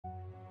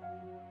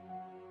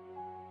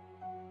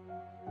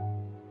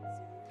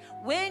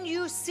when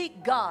you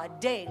seek God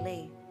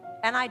daily,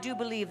 and I do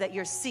believe that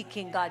you're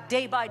seeking God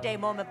day by day,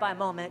 moment by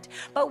moment,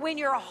 but when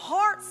your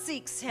heart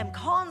seeks Him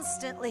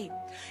constantly,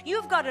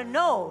 you've got to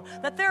know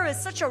that there is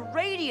such a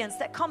radiance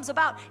that comes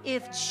about.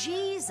 If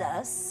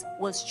Jesus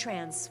was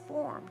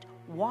transformed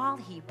while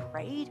He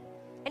prayed,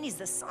 and He's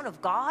the Son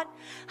of God,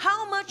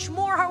 how much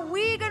more are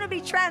we going to be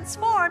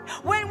transformed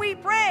when we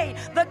pray?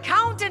 The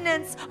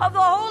countenance of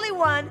the Holy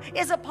One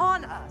is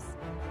upon us.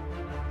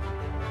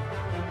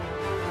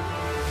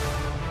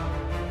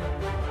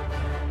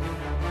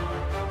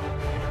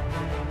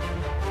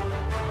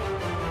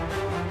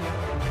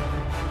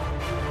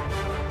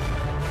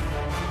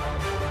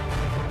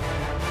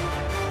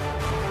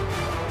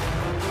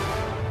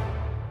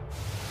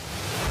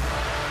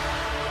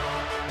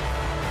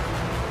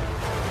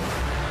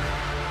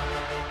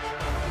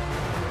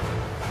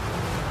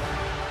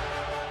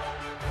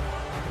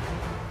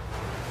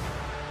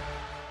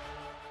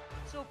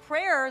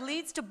 Prayer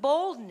leads to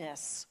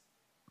boldness.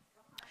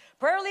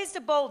 Prayer leads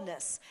to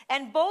boldness.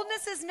 And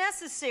boldness is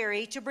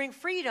necessary to bring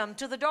freedom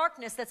to the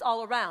darkness that's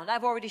all around.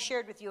 I've already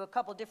shared with you a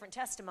couple different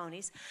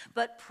testimonies.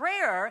 But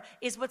prayer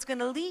is what's going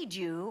to lead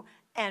you,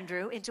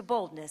 Andrew, into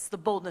boldness. The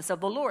boldness of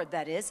the Lord,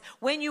 that is.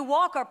 When you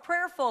walk a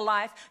prayerful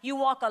life, you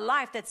walk a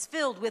life that's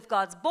filled with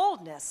God's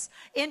boldness.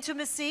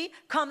 Intimacy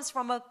comes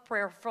from a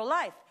prayerful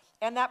life.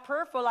 And that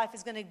prayerful life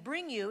is going to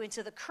bring you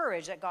into the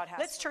courage that God has.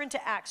 Let's turn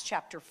to Acts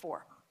chapter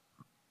 4.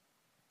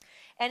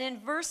 And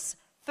in verse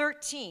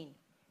 13,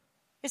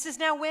 it says,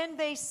 now when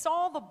they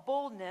saw the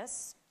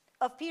boldness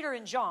of Peter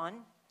and John,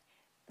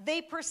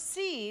 they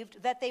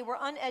perceived that they were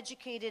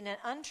uneducated and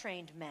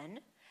untrained men,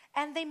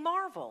 and they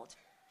marveled.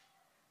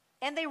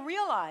 And they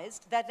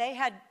realized that they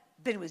had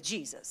been with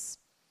Jesus.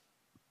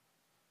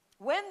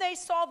 When they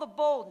saw the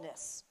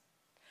boldness,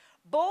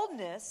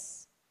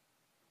 boldness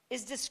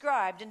is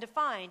described and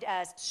defined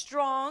as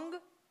strong,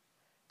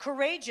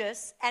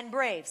 courageous, and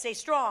brave. Say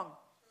strong,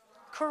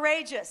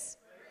 courageous,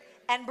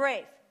 and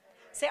brave.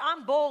 Say,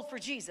 I'm bold for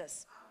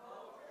Jesus.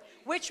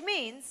 Which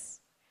means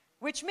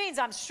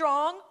I'm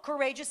strong,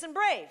 courageous, and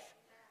brave.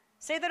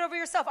 Say that over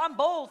yourself. I'm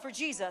bold for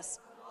Jesus.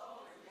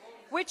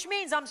 Which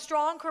means I'm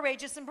strong,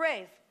 courageous, and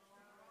brave.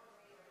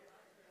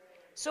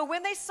 So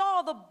when they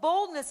saw the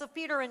boldness of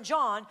Peter and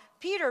John,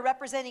 Peter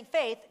representing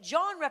faith,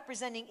 John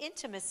representing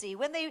intimacy,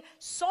 when they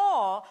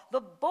saw the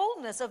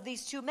boldness of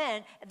these two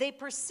men, they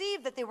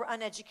perceived that they were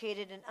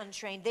uneducated and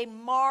untrained. They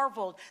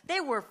marveled. They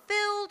were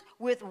filled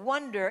with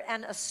wonder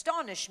and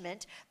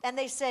astonishment. And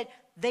they said,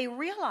 they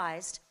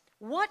realized,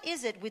 what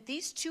is it with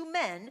these two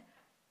men?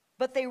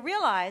 But they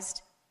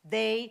realized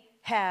they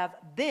have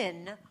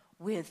been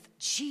with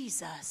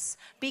Jesus.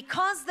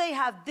 Because they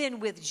have been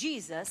with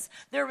Jesus,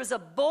 there is a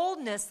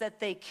boldness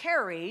that they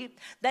carry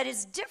that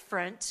is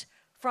different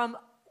from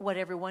what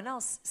everyone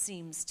else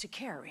seems to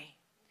carry.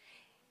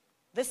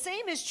 The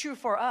same is true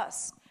for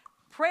us.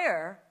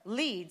 Prayer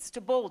leads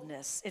to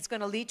boldness. It's going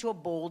to lead to a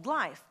bold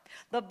life.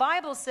 The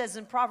Bible says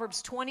in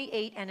Proverbs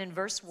 28 and in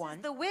verse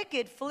 1, the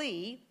wicked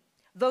flee,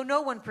 though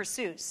no one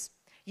pursues.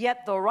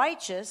 Yet the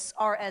righteous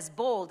are as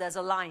bold as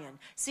a lion.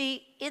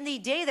 See, in the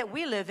day that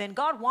we live in,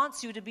 God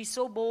wants you to be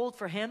so bold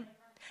for Him.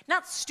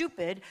 Not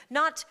stupid,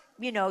 not,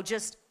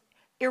 just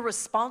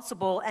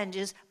irresponsible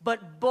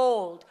but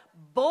bold.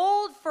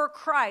 Bold for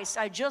Christ.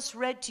 I just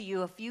read to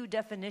you a few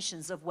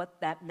definitions of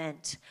what that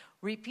meant.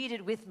 Repeat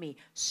it with me.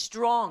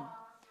 Strong,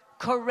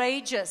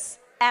 courageous,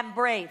 and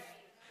brave.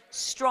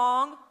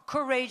 Strong,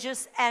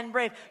 courageous, and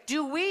brave.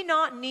 Do we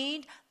not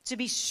need to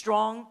be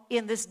strong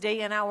in this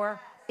day and hour?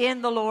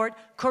 In the Lord,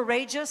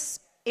 courageous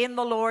in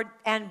the Lord,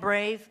 and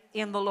brave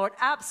in the Lord.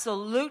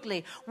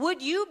 Absolutely.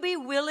 Would you be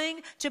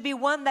willing to be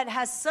one that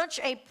has such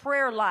a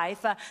prayer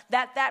life,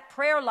 that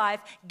prayer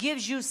life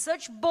gives you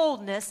such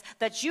boldness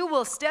that you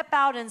will step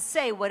out and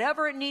say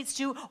whatever it needs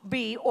to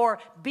be, or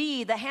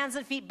be the hands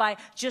and feet by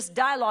just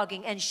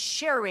dialoguing and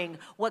sharing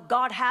what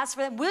God has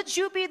for them? Would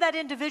you be that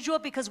individual?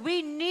 Because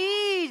we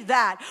need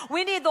that.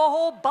 We need the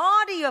whole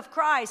body of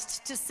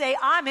Christ to say,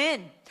 I'm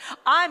in.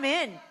 I'm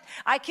in.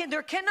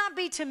 There cannot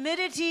be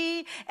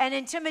timidity and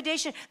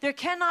intimidation. There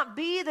cannot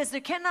be this. There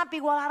cannot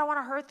be, well, I don't want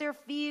to hurt their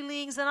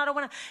feelings, and I don't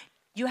want to.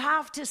 You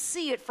have to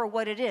see it for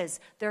what it is.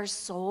 They're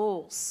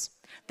souls.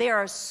 They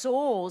are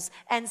souls.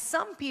 And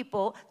some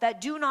people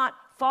that do not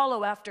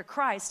follow after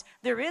Christ,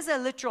 there is a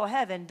literal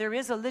heaven, there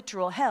is a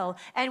literal hell,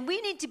 and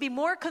we need to be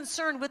more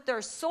concerned with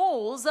their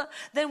souls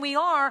than we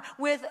are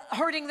with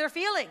hurting their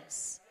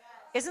feelings.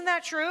 Isn't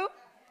that true?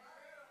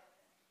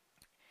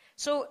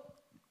 So,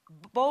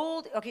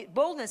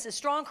 boldness is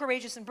strong,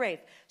 courageous, and brave.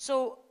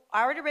 So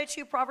I already read to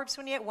you Proverbs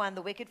 28:1,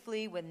 the wicked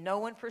flee when no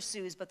one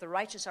pursues, but the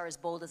righteous are as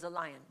bold as a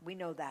lion. We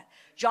know that.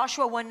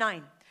 Joshua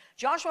 1:9.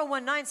 Joshua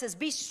 1:9 says,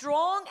 be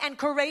strong and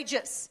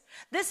courageous.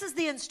 This is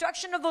the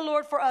instruction of the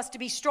Lord for us, to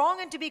be strong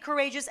and to be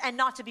courageous and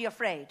not to be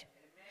afraid. Amen.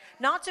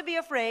 Not to be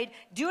afraid.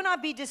 Do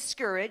not be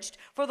discouraged,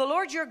 for the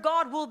Lord your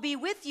God will be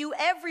with you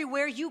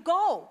everywhere you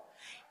go.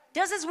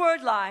 Does His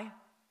word lie?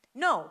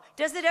 No.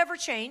 Does it ever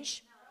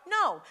change?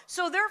 No.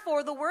 So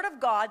therefore, the word of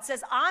God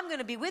says, I'm going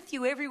to be with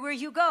you everywhere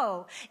you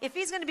go. If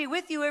he's going to be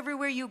with you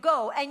everywhere you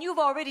go, and you've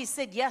already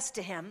said yes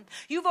to him,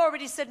 you've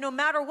already said, no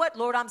matter what,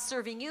 Lord, I'm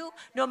serving you.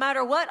 No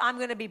matter what, I'm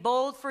going to be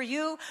bold for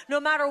you. No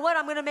matter what,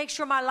 I'm going to make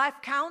sure my life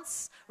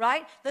counts,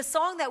 right? The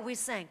song that we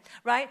sang,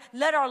 right?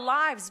 Let our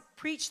lives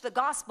preach the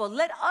gospel.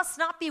 Let us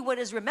not be what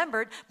is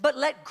remembered, but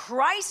let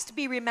Christ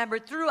be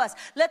remembered through us.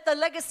 Let the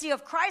legacy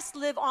of Christ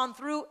live on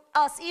through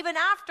us, even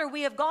after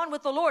we have gone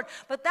with the Lord.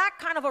 But that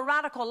kind of a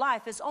radical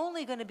life is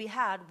only going to be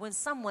had when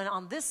someone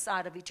on this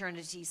side of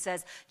eternity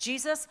says,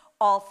 Jesus,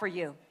 all for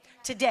you.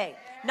 Today,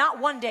 not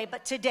one day,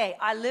 but today,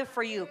 I live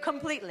for you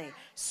completely,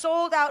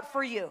 sold out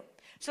for you.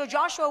 So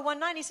Joshua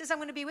 1:9, he says, I'm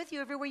going to be with you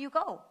everywhere you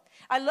go.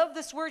 I love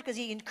this word because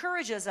he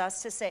encourages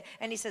us to say,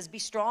 and he says, be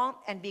strong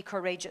and be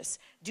courageous.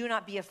 Do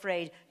not be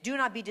afraid. Do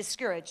not be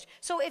discouraged.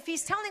 So if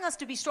he's telling us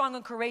to be strong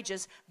and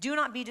courageous, do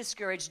not be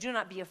discouraged. Do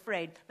not be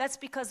afraid. That's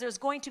because there's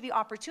going to be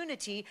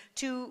opportunity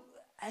to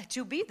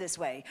be this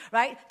way,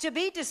 right? To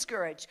be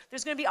discouraged.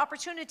 There's going to be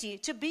opportunity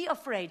to be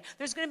afraid.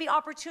 There's going to be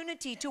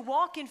opportunity to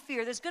walk in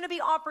fear. There's going to be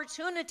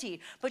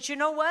opportunity. But you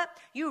know what?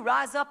 You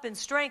rise up in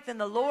strength in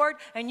the Lord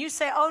and you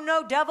say, oh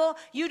no, devil,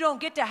 you don't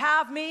get to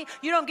have me.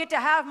 You don't get to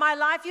have my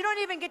life. You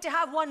don't even get to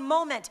have one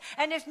moment.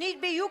 And if need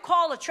be, you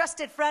call a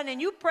trusted friend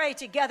and you pray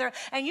together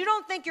and you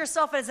don't think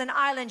yourself as an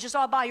island just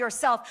all by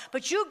yourself,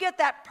 but you get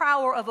that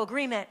power of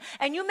agreement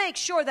and you make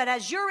sure that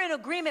as you're in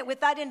agreement with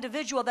that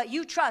individual that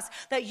you trust,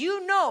 that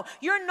you know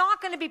you're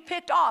not going to be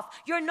picked off.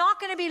 You're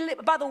not going to be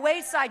by the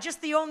wayside, just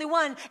the only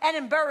one and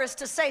embarrassed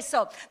to say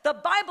so. The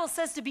Bible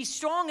says to be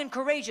strong and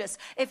courageous.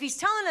 If he's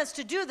telling us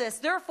to do this,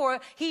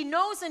 therefore, he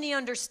knows and he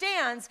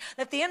understands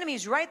that the enemy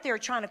is right there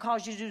trying to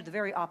cause you to do the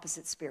very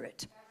opposite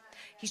spirit.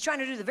 He's trying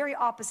to do the very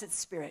opposite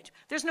spirit.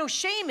 There's no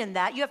shame in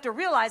that. You have to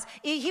realize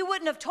he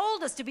wouldn't have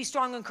told us to be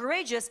strong and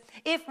courageous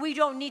if we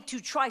don't need to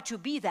try to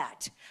be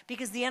that,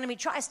 because the enemy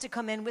tries to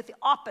come in with the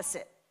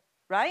opposite,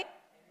 right?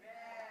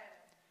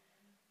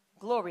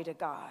 Glory to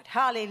God.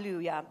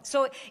 Hallelujah.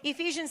 So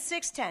Ephesians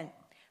 6:10,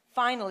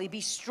 finally, be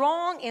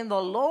strong in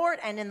the Lord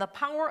and in the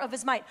power of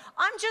his might.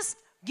 I'm just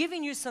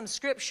giving you some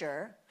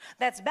scripture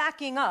that's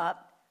backing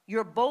up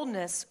your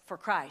boldness for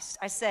Christ.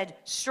 I said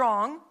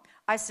strong,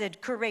 I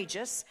said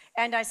courageous,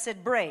 and I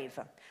said brave.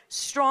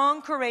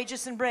 Strong,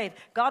 courageous, and brave.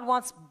 God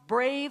wants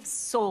brave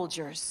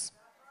soldiers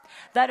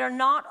that are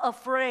not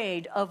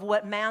afraid of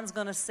what man's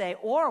going to say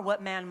or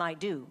what man might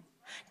do.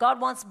 God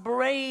wants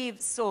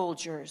brave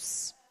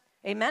soldiers.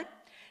 Amen.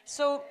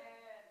 So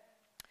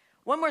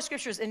one more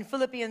scripture is in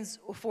Philippians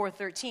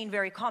 4:13,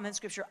 very common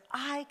scripture.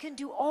 I can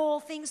do all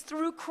things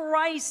through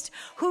Christ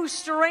who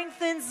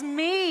strengthens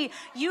me.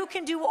 You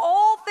can do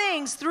all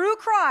things through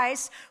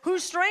Christ who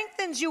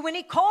strengthens you. When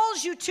he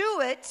calls you to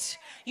it,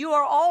 you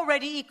are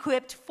already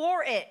equipped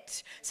for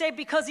it. Say,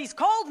 because he's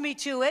called me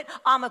to it,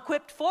 I'm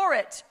equipped for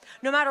it.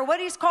 No matter what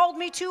he's called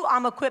me to,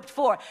 I'm equipped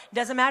for.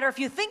 Doesn't matter if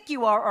you think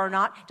you are or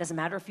not. Doesn't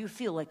matter if you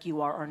feel like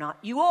you are or not.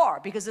 You are,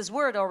 because his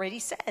word already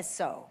says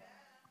so.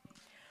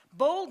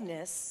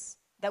 Boldness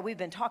that we've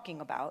been talking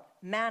about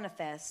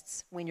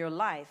manifests when your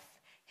life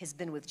has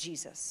been with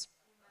Jesus.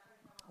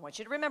 I want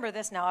you to remember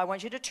this now. I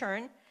want you to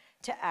turn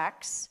to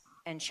Acts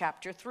and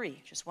chapter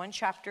 3. Just one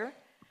chapter.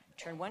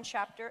 Turn one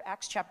chapter,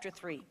 Acts chapter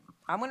 3.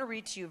 I'm going to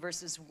read to you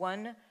verses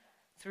 1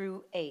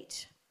 through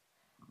 8.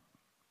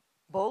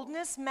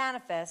 Boldness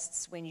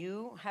manifests when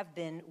you have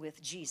been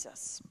with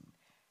Jesus.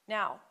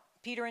 Now,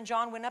 Peter and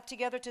John went up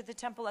together to the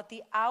temple at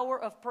the hour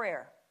of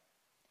prayer.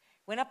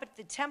 Went up at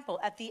the temple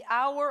at the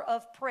hour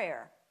of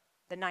prayer,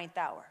 the 9th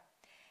hour.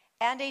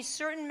 And a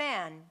certain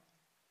man,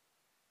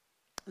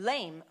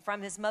 lame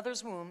from his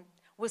mother's womb,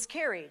 was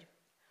carried,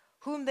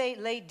 whom they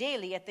laid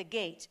daily at the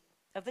gate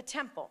of the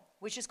temple,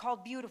 which is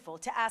called Beautiful,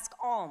 to ask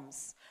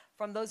alms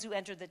from those who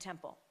entered the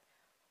temple.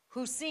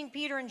 Who, seeing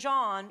Peter and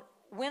John,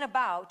 went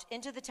about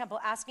into the temple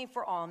asking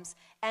for alms,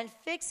 and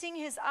fixing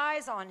his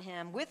eyes on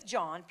him with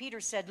John, Peter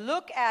said,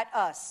 look at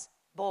us.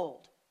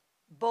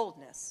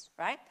 Boldness,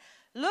 right?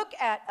 Look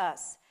at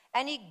us.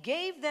 And he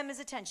gave them his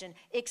attention,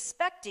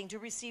 expecting to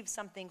receive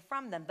something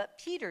from them. But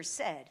Peter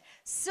said,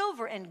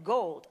 silver and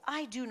gold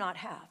I do not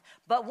have,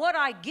 but what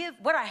I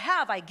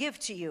have I give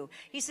to you.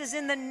 He says,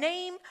 in the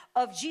name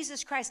of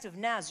Jesus Christ of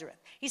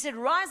Nazareth. He said,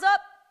 rise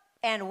up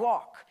and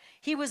walk.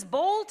 He was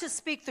bold to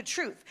speak the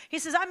truth. He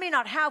says, I may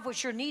not have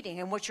what you're needing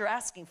and what you're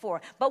asking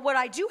for, but what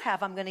I do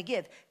have, I'm going to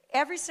give.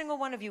 Every single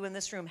one of you in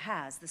this room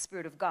has the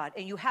Spirit of God,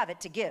 and you have it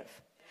to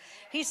give.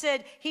 He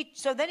said,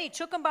 so then he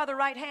took him by the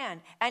right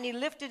hand, and he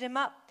lifted him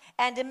up,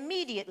 and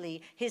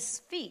immediately his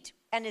feet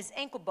and his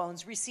ankle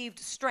bones received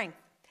strength.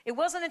 It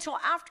wasn't until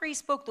after he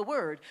spoke the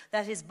word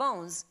that his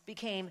bones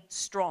became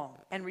strong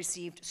and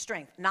received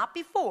strength. Not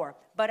before,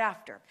 but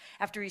after.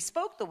 After he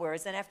spoke the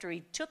words, and after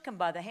he took him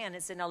by the hand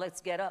and said, now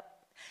let's get up.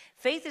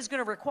 Faith is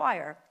going to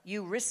require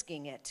you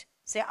risking it.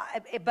 Say,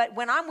 but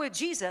when I'm with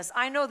Jesus,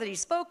 I know that he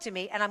spoke to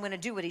me, and I'm going to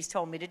do what he's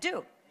told me to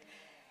do.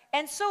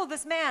 And so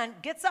this man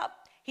gets up.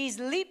 He's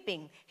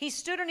leaping. He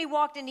stood and he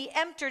walked and he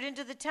entered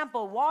into the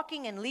temple,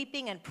 walking and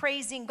leaping and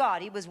praising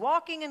God. He was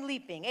walking and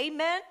leaping.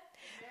 Amen?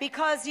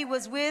 Because he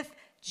was with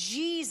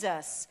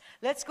Jesus.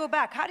 Let's go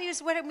back. What do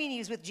you mean he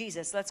was with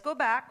Jesus? Let's go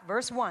back.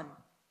 Verse 1.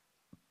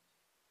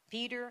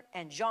 Peter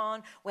and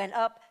John went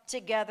up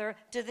together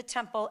to the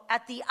temple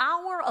at the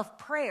hour of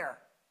prayer.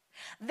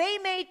 They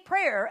made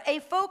prayer a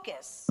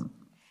focus.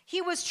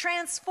 He was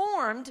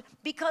transformed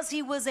because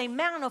he was a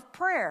man of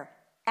prayer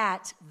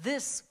at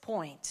this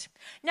point.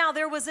 Now,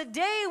 there was a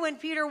day when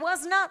Peter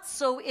was not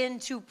so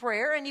into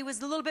prayer and he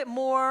was a little bit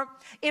more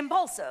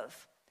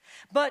impulsive.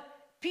 But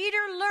Peter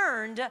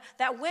learned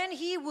that when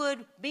he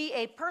would be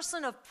a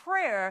person of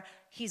prayer,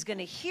 he's going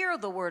to hear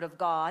the word of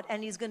God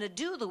and he's going to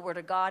do the word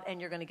of God, and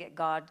you're going to get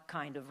God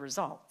kind of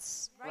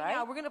results. Right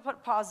now, we're going to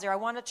put pause there. I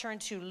want to turn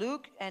to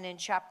Luke and in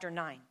chapter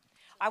 9.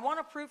 I want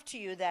to prove to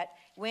you that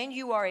when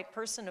you are a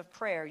person of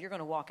prayer, you're going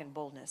to walk in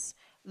boldness.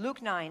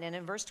 Luke 9 and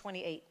in verse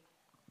 28.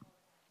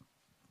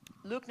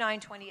 Luke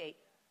 9:28.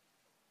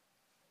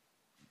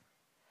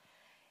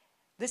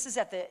 This is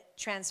at the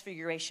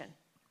transfiguration.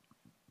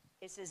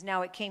 It says,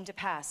 now it came to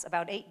pass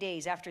about 8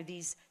 days after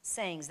these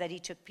sayings that he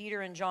took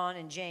Peter and John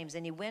and James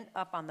and he went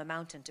up on the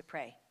mountain to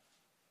pray.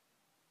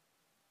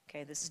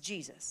 Okay, this is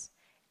Jesus.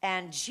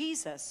 And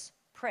Jesus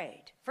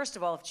prayed. First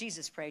of all, if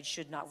Jesus prayed,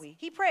 should not we?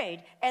 He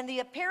prayed, and the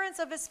appearance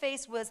of his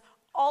face was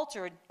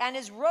altered, and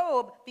his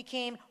robe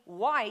became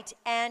white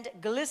and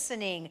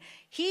glistening.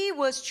 He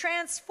was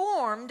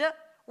transformed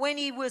when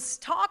he was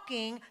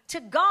talking to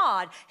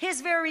God.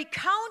 His very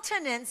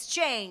countenance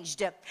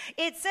changed.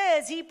 It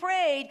says he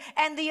prayed,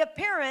 and the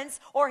appearance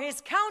or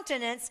his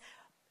countenance,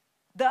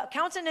 the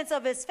countenance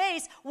of his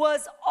face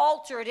was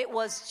altered. It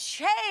was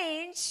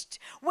changed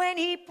when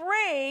he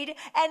prayed,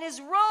 and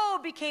his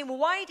robe became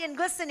white and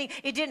glistening.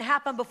 It didn't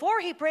happen before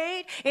he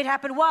prayed. It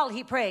happened while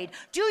he prayed.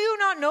 Do you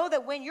not know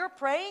that when you're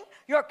praying,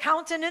 your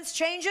countenance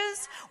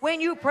changes? When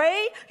you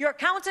pray, your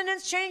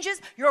countenance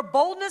changes. Your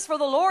boldness for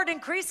the Lord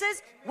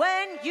increases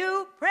when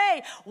you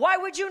pray. Why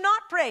would you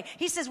not pray?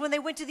 He says when they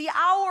went to the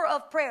hour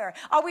of prayer.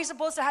 Are we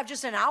supposed to have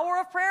just an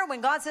hour of prayer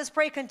when God says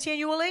pray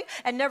continually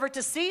and never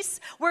to cease?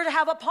 We're to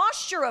have a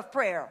posture of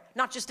prayer,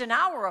 not just an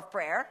hour of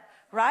prayer,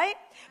 right?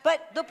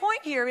 But the point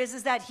here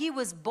is that he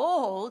was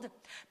bold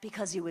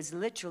because he was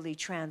literally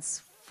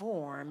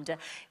transformed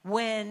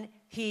when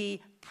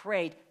he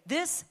prayed.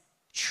 This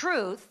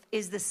truth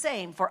is the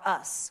same for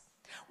us.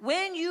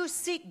 When you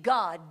seek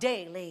God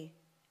daily,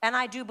 and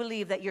I do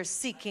believe that you're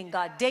seeking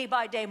God day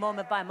by day,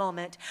 moment by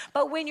moment.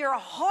 But when your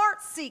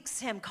heart seeks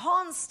him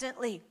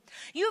constantly,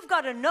 you've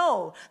got to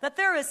know that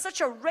there is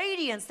such a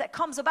radiance that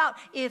comes about.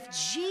 If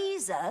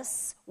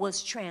Jesus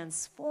was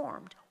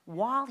transformed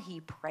while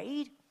he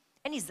prayed,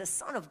 and he's the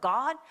Son of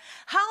God,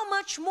 how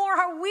much more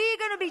are we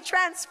going to be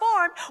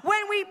transformed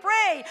when we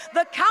pray?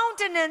 The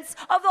countenance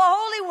of the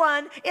Holy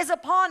One is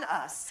upon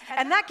us.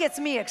 And that gets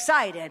me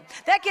excited.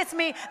 That gets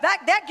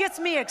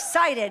me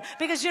excited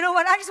because you know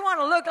what? I just want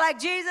to look like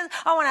Jesus.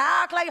 I want to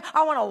act like it.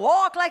 I want to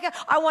walk like it.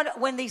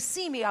 When they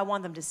see me, I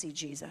want them to see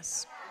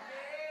Jesus.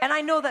 And I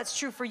know that's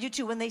true for you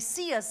too. When they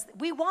see us,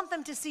 we want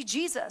them to see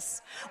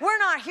Jesus. We're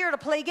not here to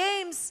play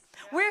games.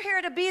 We're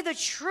here to be the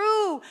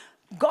true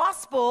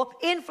gospel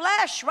in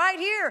flesh, right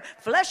here.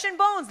 Flesh and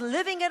bones,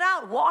 living it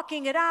out,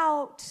 walking it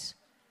out.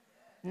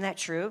 Isn't that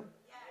true?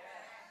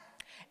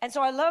 And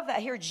so I love that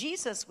here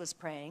Jesus was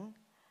praying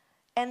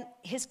and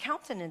his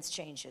countenance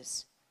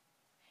changes.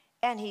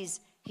 And his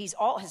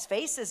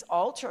face is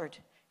altered,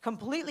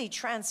 completely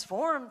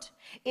transformed.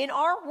 In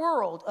our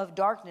world of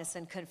darkness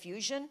and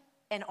confusion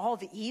and all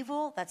the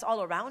evil that's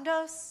all around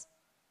us,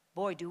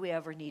 boy, do we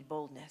ever need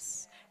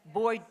boldness.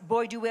 Boy,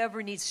 do we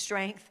ever need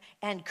strength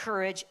and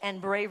courage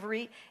and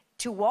bravery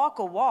to walk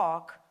a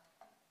walk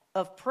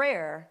of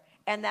prayer.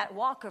 And that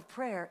walk of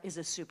prayer is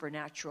a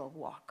supernatural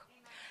walk.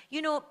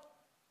 You know,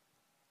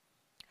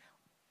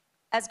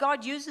 as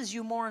God uses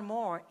you more and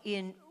more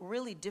in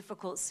really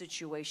difficult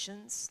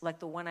situations, like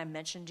the one I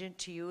mentioned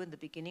to you in the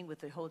beginning with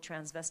the whole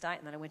transvestite,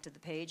 and then I went to the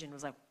page and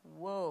was like,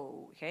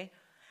 whoa, okay.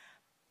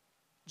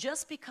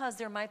 Just because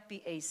there might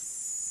be a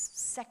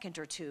second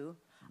or two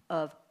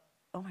of,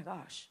 oh my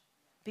gosh,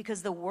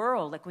 because the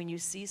world, like when you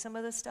see some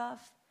of this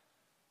stuff,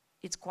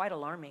 it's quite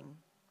alarming.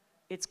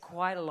 It's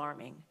quite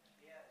alarming.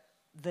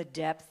 The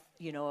depth,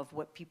 you know, of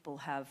what people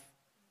have,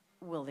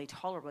 will they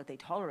tolerate, what they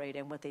tolerate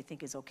and what they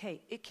think is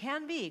okay. It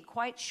can be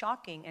quite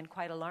shocking and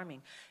quite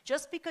alarming.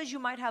 Just because you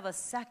might have a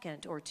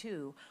second or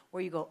two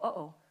where you go,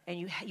 uh-oh, and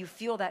you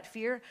feel that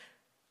fear,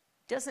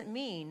 doesn't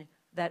mean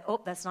that,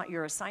 oh, that's not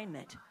your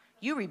assignment.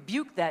 You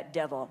rebuke that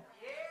devil.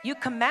 You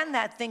command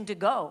that thing to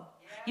go.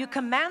 You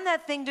command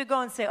that thing to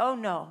go and say, oh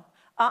no,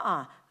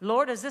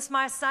 Lord, is this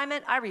my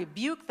assignment? I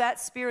rebuke that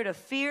spirit of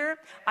fear.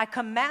 I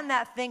command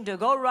that thing to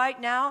go right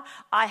now.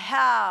 I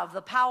have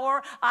the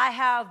power. I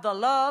have the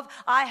love.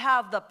 I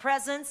have the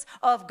presence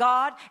of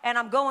God. And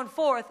I'm going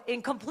forth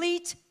in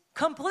complete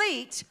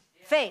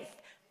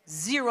faith.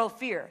 Zero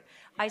fear.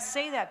 I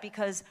say that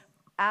because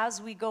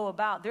as we go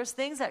about, there's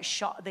things that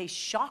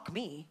shock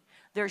me.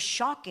 They're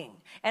shocking.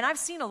 And I've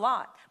seen a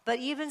lot. But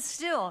even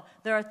still,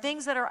 there are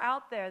things that are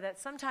out there that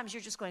sometimes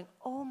you're just going,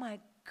 oh my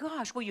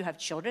gosh. Well, you have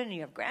children and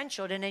you have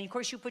grandchildren, and of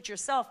course you put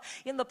yourself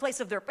in the place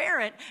of their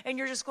parent, and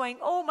you're just going,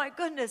 oh my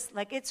goodness,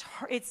 like it's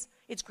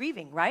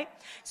grieving, right?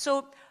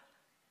 So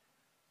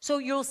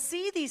you'll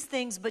see these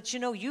things, but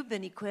you've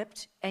been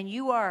equipped, and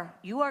you are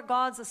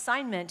God's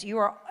assignment.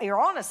 You're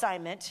on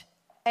assignment,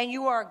 and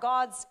you are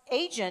God's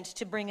agent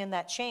to bring in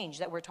that change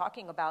that we're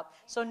talking about.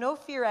 So no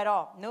fear at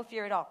all. No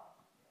fear at all.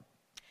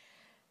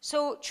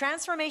 So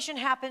transformation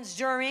happens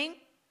during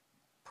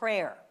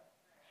prayer.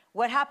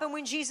 What happened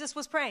when Jesus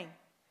was praying?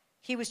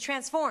 He was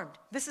transformed.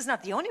 This is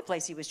not the only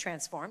place he was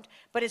transformed,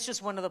 but it's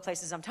just one of the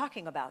places I'm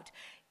talking about.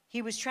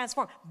 He was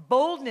transformed.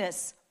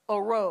 Boldness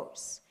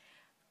arose.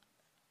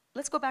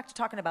 Let's go back to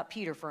talking about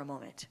Peter for a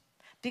moment,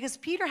 because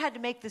Peter had to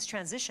make this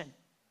transition.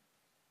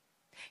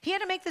 He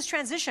had to make this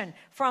transition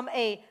from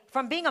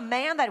being a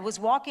man that was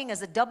walking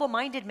as a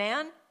double-minded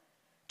man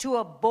to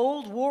a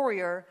bold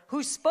warrior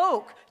who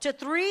spoke to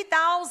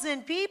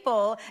 3,000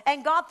 people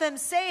and got them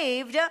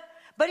saved.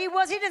 But he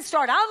didn't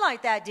start out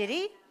like that, did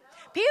he?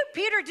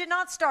 Peter did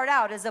not start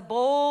out as a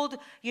bold,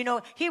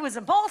 he was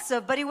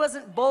impulsive, but he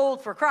wasn't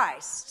bold for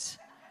Christ.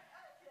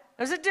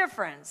 There's a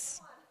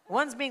difference.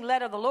 One's being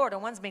led of the Lord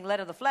and one's being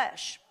led of the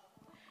flesh,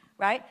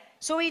 right?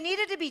 So he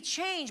needed to be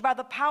changed by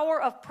the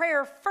power of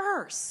prayer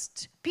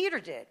first. Peter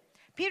did.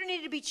 Peter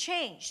needed to be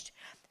changed.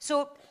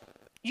 So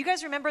you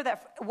guys remember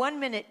that 1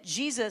 minute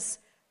Jesus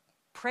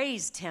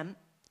praised him,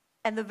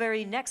 and the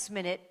very next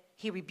minute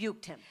he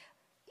rebuked him.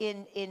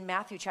 In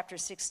Matthew chapter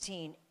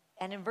 16,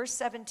 and in verse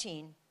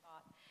 17,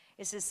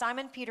 it says,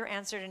 Simon Peter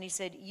answered and he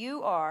said,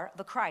 you are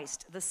the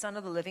Christ, the Son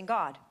of the living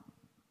God.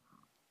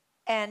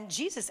 And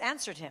Jesus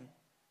answered him.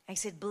 He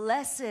said,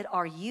 blessed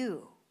are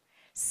you,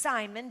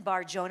 Simon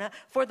Bar-Jonah,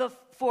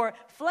 for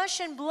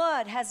flesh and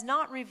blood has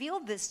not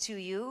revealed this to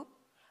you,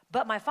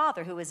 but my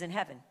Father who is in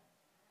heaven.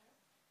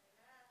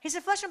 He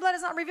said, flesh and blood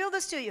has not revealed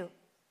this to you.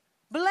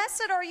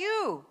 Blessed are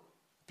you,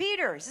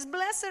 Peter. He says,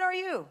 blessed are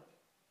you.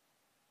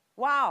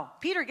 Wow,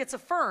 Peter gets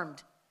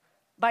affirmed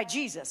by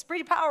Jesus.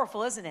 Pretty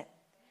powerful, isn't it?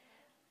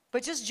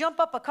 But just jump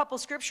up a couple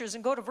scriptures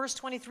and go to verse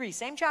 23,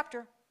 same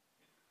chapter.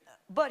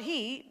 But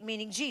he,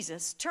 meaning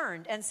Jesus,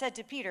 turned and said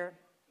to Peter,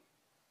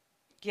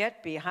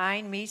 get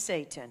behind me,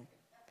 Satan.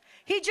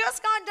 He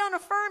just got done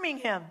affirming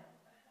him.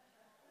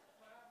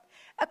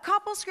 A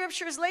couple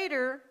scriptures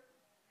later,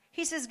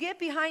 he says, get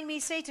behind me,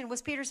 Satan.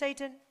 Was Peter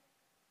Satan?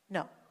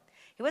 No.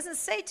 He wasn't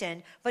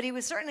Satan, but he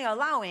was certainly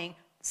allowing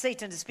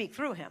Satan to speak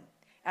through him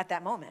at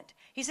that moment.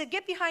 He said,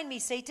 get behind me,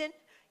 Satan.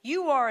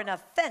 You are an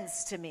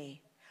offense to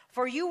me,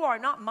 for you are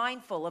not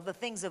mindful of the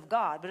things of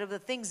God, but of the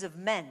things of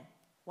men.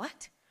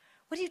 What?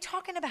 What are you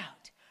talking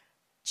about?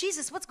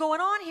 Jesus, what's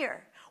going on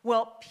here?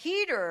 Well,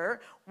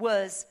 Peter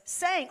was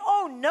saying,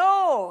 oh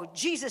no,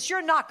 Jesus,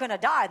 you're not going to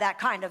die that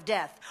kind of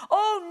death.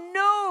 Oh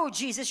no,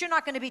 Jesus, you're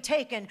not going to be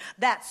taken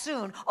that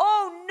soon.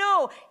 Oh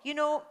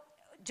no.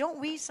 Don't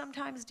we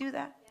sometimes do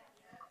that?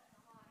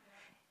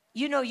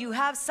 You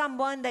have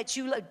someone that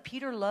you love.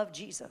 Peter loved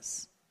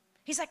Jesus.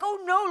 He's like,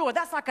 oh no, Lord,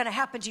 that's not going to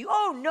happen to you.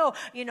 Oh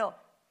no,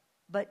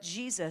 But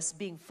Jesus,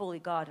 being fully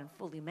God and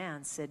fully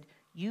man, said,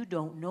 you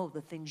don't know the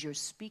things you're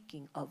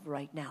speaking of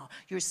right now.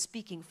 You're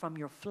speaking from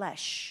your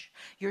flesh.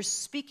 You're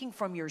speaking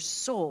from your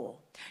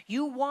soul.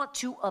 You want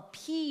to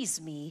appease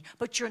me,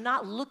 but you're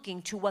not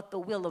looking to what the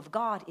will of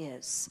God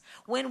is.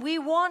 When we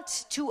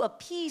want to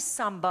appease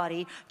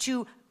somebody,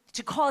 to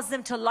cause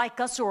them to like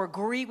us or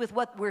agree with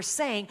what we're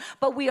saying,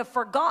 but we have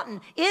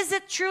forgotten, is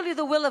it truly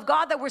the will of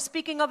God that we're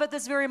speaking of at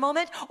this very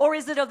moment, or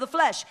is it of the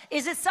flesh?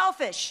 Is it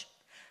selfish?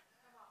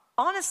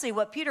 Honestly,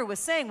 what Peter was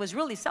saying was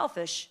really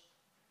selfish.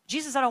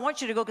 Jesus, I don't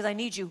want you to go because I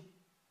need you.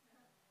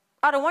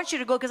 I don't want you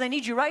to go because I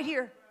need you right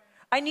here.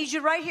 I need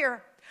you right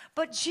here.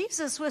 But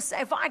Jesus was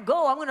saying, if I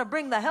go, I'm going to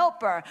bring the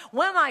helper.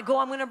 When I go,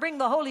 I'm going to bring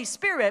the Holy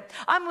Spirit.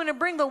 I'm going to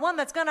bring the one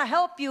that's going to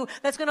help you,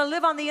 that's going to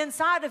live on the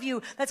inside of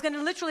you, that's going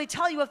to literally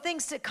tell you of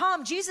things to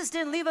come. Jesus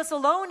didn't leave us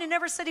alone. He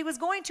never said he was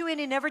going to, and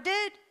he never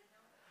did.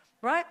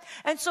 Right?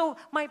 And so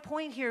my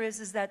point here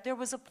is that there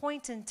was a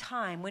point in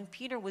time when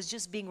Peter was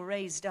just being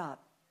raised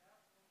up,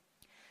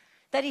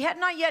 that he had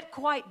not yet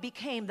quite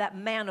became that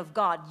man of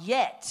God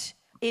yet,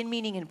 in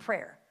meaning in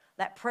prayer,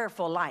 that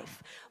prayerful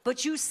life.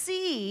 But you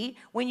see,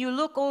 when you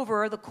look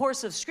over the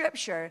course of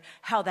Scripture,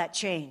 how that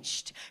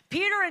changed.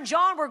 Peter and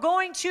John were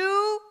going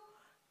to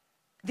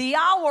the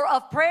hour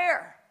of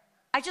prayer.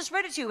 I just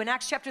read it to you in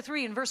Acts chapter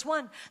 3 and verse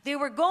 1. They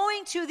were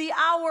going to the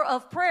hour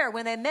of prayer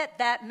when they met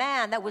that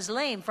man that was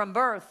lame from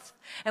birth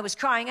and was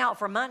crying out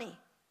for money.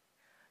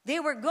 They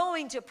were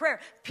going to prayer.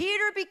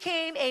 Peter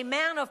became a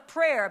man of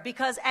prayer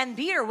and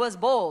Peter was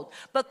bold.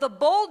 But the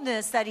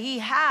boldness that he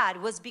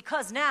had was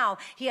because now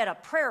he had a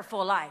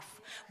prayerful life.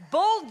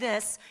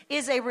 Boldness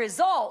is a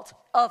result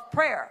of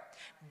prayer.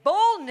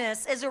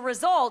 Boldness is a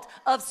result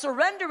of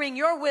surrendering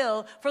your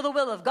will for the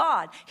will of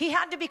God. He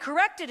had to be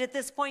corrected at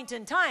this point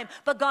in time,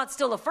 but God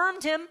still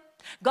affirmed him.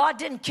 God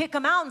didn't kick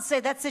him out and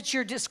say, that's it,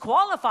 you're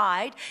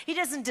disqualified. He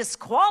doesn't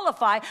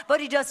disqualify, but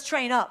he does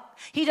train up.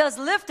 He does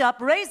lift up,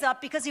 raise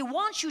up, because he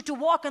wants you to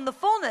walk in the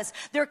fullness.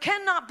 There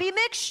cannot be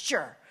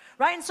mixture,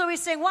 Right? And so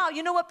he's saying, wow,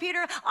 you know what,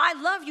 Peter? I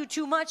love you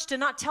too much to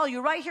not tell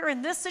you right here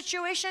in this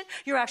situation,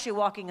 you're actually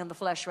walking in the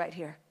flesh right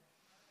here.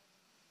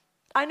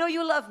 I know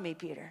you love me,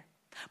 Peter.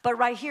 But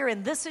right here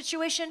in this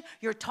situation,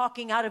 you're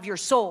talking out of your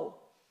soul,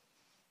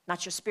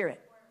 not your spirit.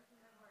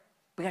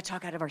 We got to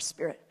talk out of our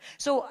spirit.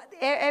 So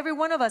every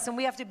one of us, and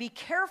we have to be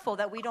careful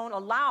that we don't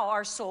allow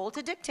our soul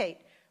to dictate,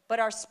 but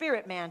our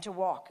spirit man to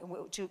walk,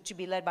 to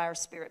be led by our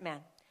spirit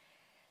man.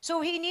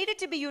 So he needed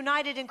to be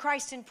united in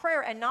Christ in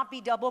prayer and not be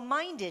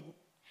double-minded.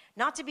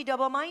 Not to be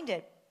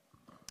double-minded.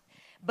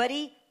 But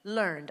he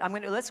learned.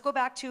 Let's go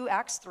back to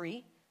Acts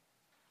 3.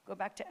 Go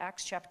back to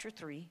Acts chapter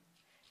 3.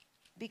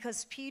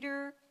 Because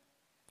Peter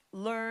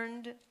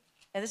learned,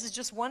 and this is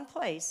just one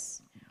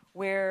place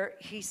where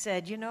he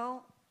said, you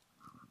know,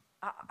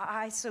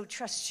 I so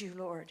trust you,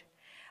 Lord.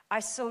 I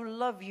so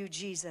love you,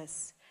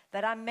 Jesus,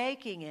 that I'm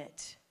making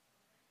it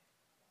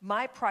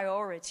my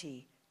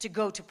priority to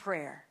go to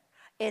prayer.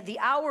 In the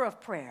hour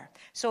of prayer.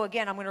 So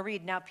again, I'm going to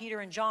read. Now Peter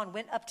and John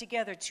went up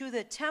together to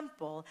the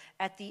temple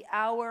at the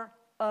hour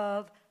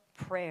of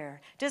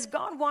prayer. Does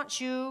God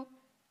want you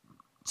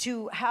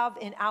to have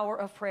an hour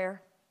of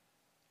prayer?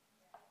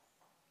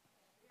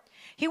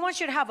 He wants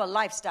you to have a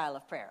lifestyle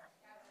of prayer.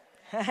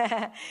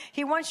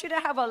 He wants you to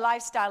have a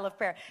lifestyle of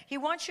prayer. He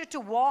wants you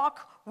to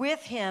walk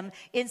with him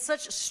in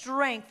such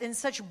strength, in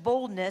such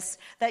boldness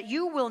that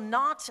you will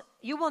not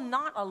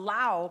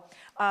allow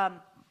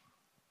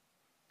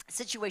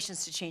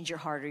situations to change your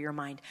heart or your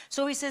mind.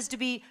 So he says to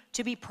be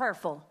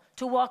prayerful,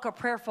 to walk a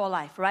prayerful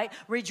life, right?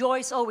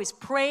 Rejoice always,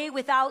 pray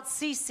without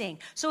ceasing.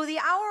 So the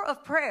hour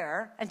of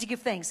prayer, and to give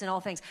thanks in all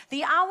things,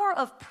 the hour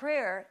of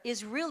prayer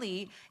is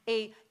really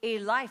a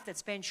life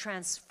that's been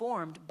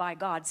transformed by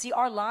God. See,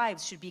 our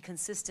lives should be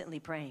consistently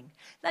praying.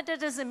 That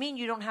doesn't mean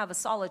you don't have a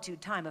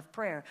solitude time of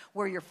prayer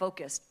where you're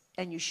focused.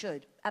 And you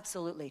should,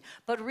 absolutely.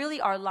 But really,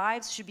 our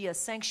lives should be a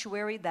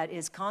sanctuary that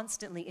is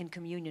constantly in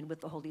communion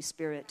with the Holy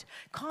Spirit,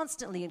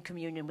 constantly in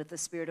communion with the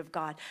Spirit of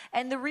God.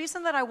 And the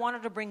reason that I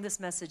wanted to bring this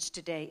message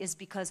today is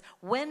because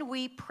when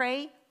we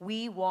pray,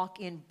 we walk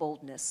in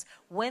boldness.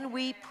 When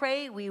we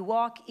pray, we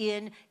walk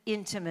in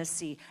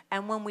intimacy.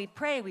 And when we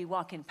pray, we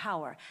walk in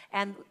power.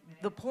 And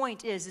the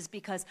point is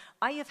because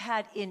I have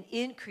had an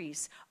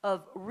increase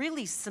of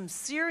really some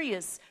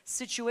serious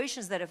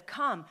situations that have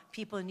come,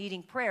 people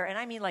needing prayer. And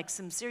I mean like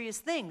some serious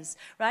things,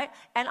 right?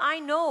 And I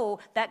know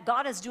that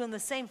God is doing the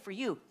same for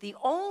you. The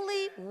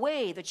only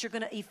way that you're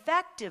going to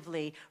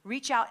effectively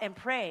reach out and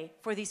pray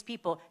for these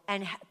people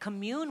and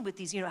commune with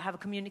these, have a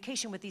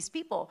communication with these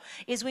people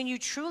is when you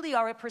truly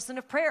are a person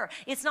of prayer.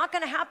 It's not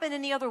going to happen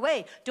any other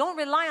way. Don't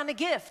rely on a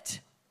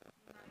gift.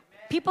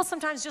 People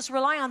sometimes just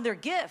rely on their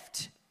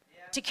gift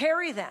to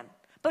carry them.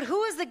 But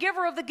who is the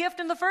giver of the gift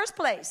in the first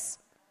place?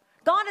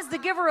 God is the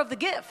giver of the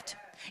gift.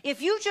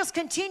 If you just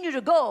continue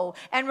to go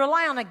and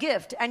rely on a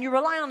gift, and you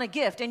rely on a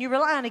gift, and you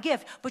rely on a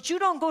gift, but you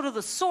don't go to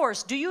the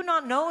source, do you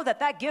not know that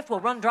that gift will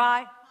run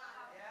dry?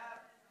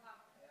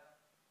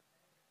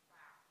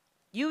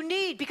 You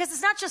need, because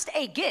it's not just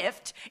a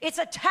gift, it's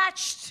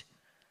attached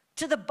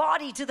to the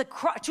body,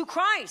 to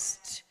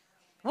Christ.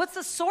 What's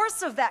the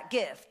source of that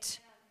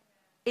gift?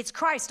 It's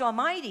Christ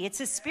Almighty. It's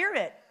His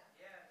Spirit.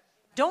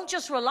 Don't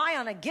just rely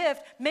on a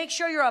gift. Make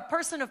sure you're a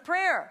person of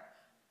prayer.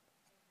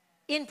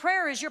 In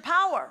prayer is your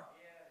power.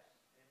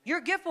 Your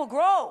gift will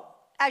grow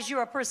as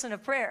you're a person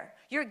of prayer.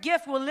 Your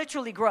gift will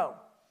literally grow.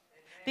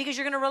 Because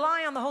you're going to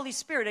rely on the Holy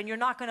Spirit, and you're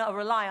not going to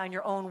rely on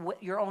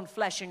your own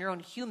flesh and your own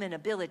human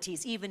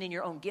abilities, even in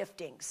your own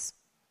giftings.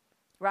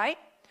 Right?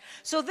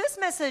 So this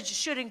message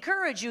should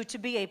encourage you to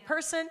be a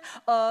person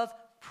of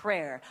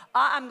prayer.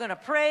 I'm going to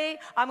pray.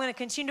 I'm going to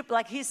continue,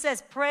 like he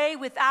says, pray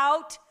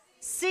without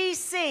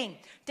ceasing.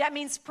 That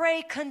means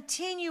pray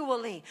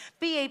continually.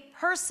 Be a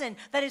person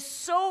that is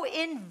so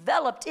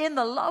enveloped in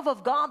the love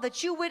of God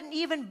that you wouldn't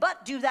even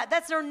but do that.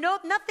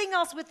 Nothing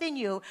else within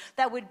you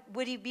that would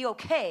be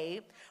okay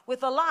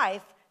with a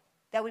life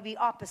that would be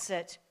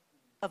opposite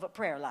of a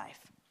prayer life.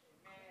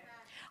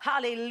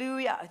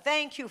 Hallelujah.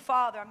 Thank you,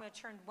 Father. I'm going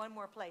to turn one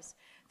more place.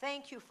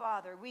 Thank you,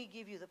 Father. We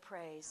give you the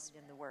praise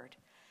in the word.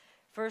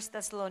 1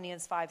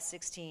 Thessalonians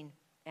 5:16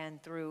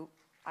 and through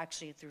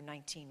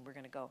 19 we're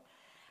going to go.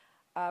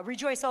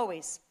 Rejoice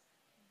always.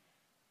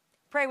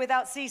 Pray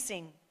without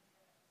ceasing.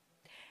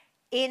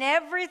 In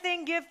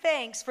everything give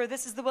thanks, for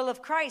this is the will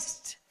of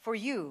Christ for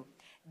you.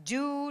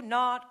 Do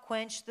not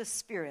quench the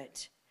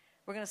Spirit.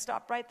 We're going to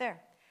stop right there.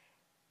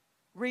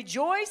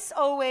 Rejoice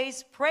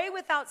always. Pray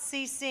without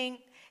ceasing.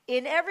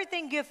 In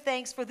everything give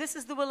thanks, for this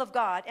is the will of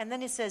God. And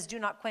then it says, do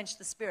not quench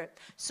the Spirit.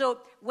 So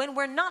when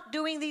we're not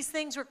doing these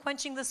things, we're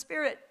quenching the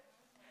Spirit.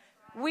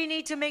 We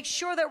need to make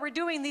sure that we're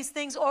doing these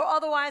things, or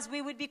otherwise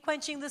we would be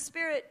quenching the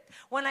Spirit.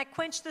 When I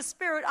quench the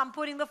Spirit, I'm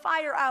putting the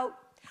fire out.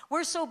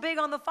 We're so big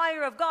on the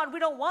fire of God, we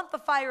don't want the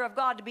fire of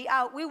God to be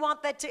out. We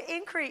want that to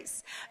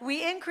increase.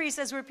 We increase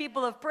as we're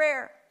people of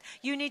prayer.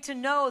 You need to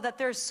know that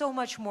there's so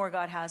much more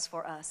God has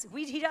for us.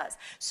 He does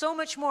so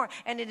much more,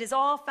 and it is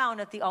all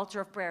found at the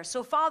altar of prayer.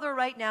 So Father,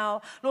 right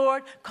now,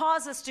 Lord,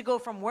 cause us to go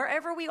from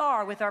wherever we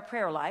are with our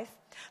prayer life,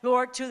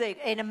 Lord, to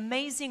an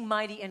amazing,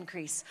 mighty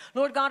increase.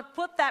 Lord God,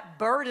 put that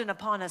burden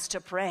upon us to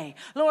pray.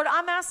 Lord,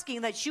 I'm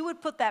asking that you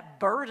would put that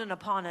burden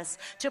upon us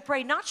to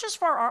pray, not just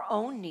for our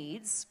own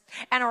needs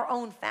and our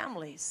own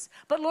families,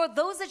 but Lord,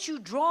 those that you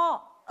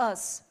draw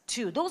us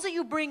to, those that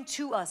you bring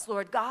to us,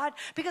 Lord God,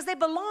 because they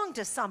belong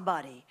to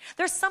somebody.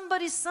 There's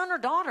somebody's son or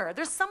daughter.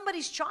 There's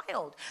somebody's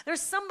child. There's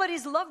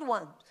somebody's loved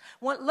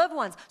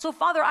ones. So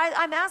Father,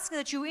 I'm asking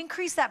that you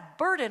increase that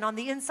burden on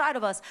the inside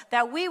of us,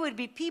 that we would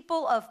be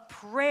people of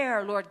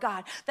prayer, Lord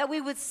God, that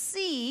we would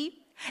see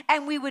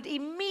and we would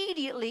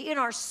immediately in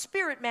our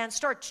spirit man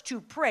start to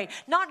pray,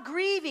 not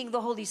grieving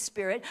the Holy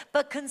Spirit,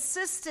 but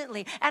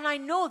consistently. And I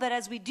know that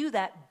as we do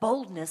that,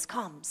 boldness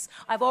comes.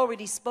 I've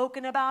already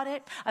spoken about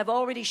it. I've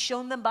already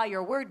shown them by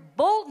your word.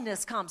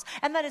 Boldness comes.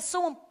 And that is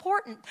so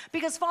important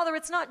because, Father,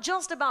 it's not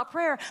just about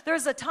prayer.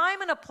 There's a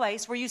time and a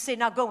place where you say,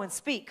 now go and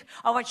speak.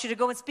 I want you to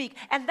go and speak.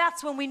 And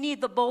that's when we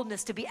need the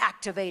boldness to be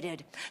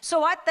activated.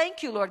 So I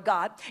thank you, Lord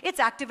God. It's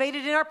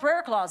activated in our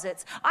prayer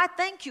closets. I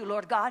thank you,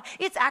 Lord God.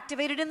 It's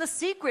activated in the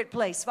secret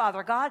place,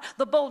 Father God,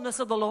 the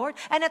boldness of the Lord.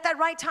 And at that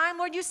right time,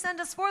 Lord, you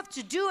send us forth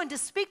to do and to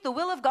speak the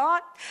will of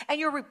God, and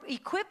you're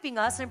equipping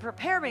us and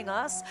preparing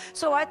us.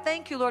 So I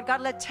thank you, Lord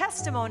God. Let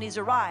testimonies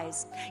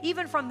arise,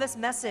 even from this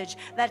message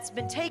that's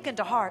been taken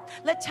to heart.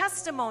 Let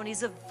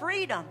testimonies of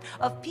freedom,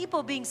 of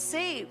people being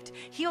saved,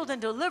 healed,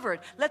 and delivered.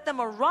 Let them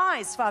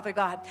arise, Father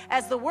God,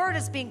 as the word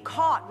is being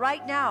caught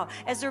right now,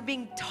 as they're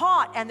being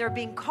taught and they're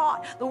being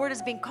caught. The word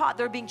is being caught.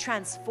 They're being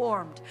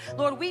transformed.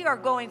 Lord, we are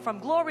going from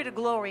glory to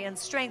glory and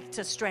strength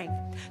to strength.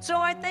 So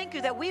I thank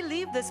you that we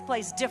leave this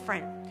place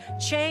different,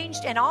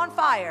 changed, and on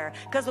fire,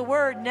 because the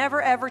word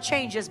never ever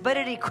changes, but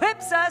it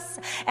equips us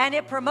and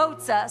it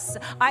promotes us.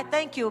 I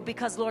thank you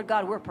because, Lord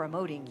God, we're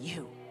promoting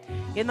you.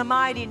 In the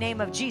mighty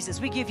name of Jesus,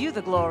 we give you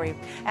the glory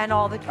and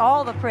all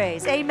the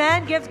praise.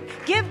 Amen.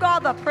 Give God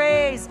the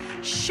praise.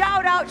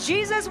 Shout out,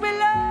 Jesus, we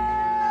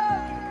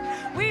love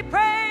you. We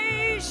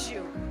praise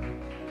you.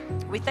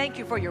 We thank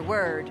you for your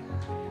word.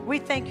 We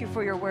thank you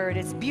for your word.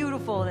 It's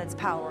beautiful and it's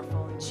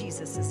powerful. In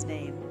Jesus'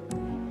 name.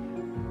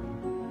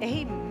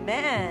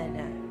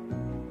 Amen.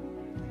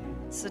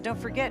 So don't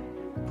forget,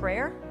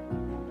 prayer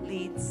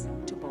leads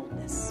to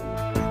boldness.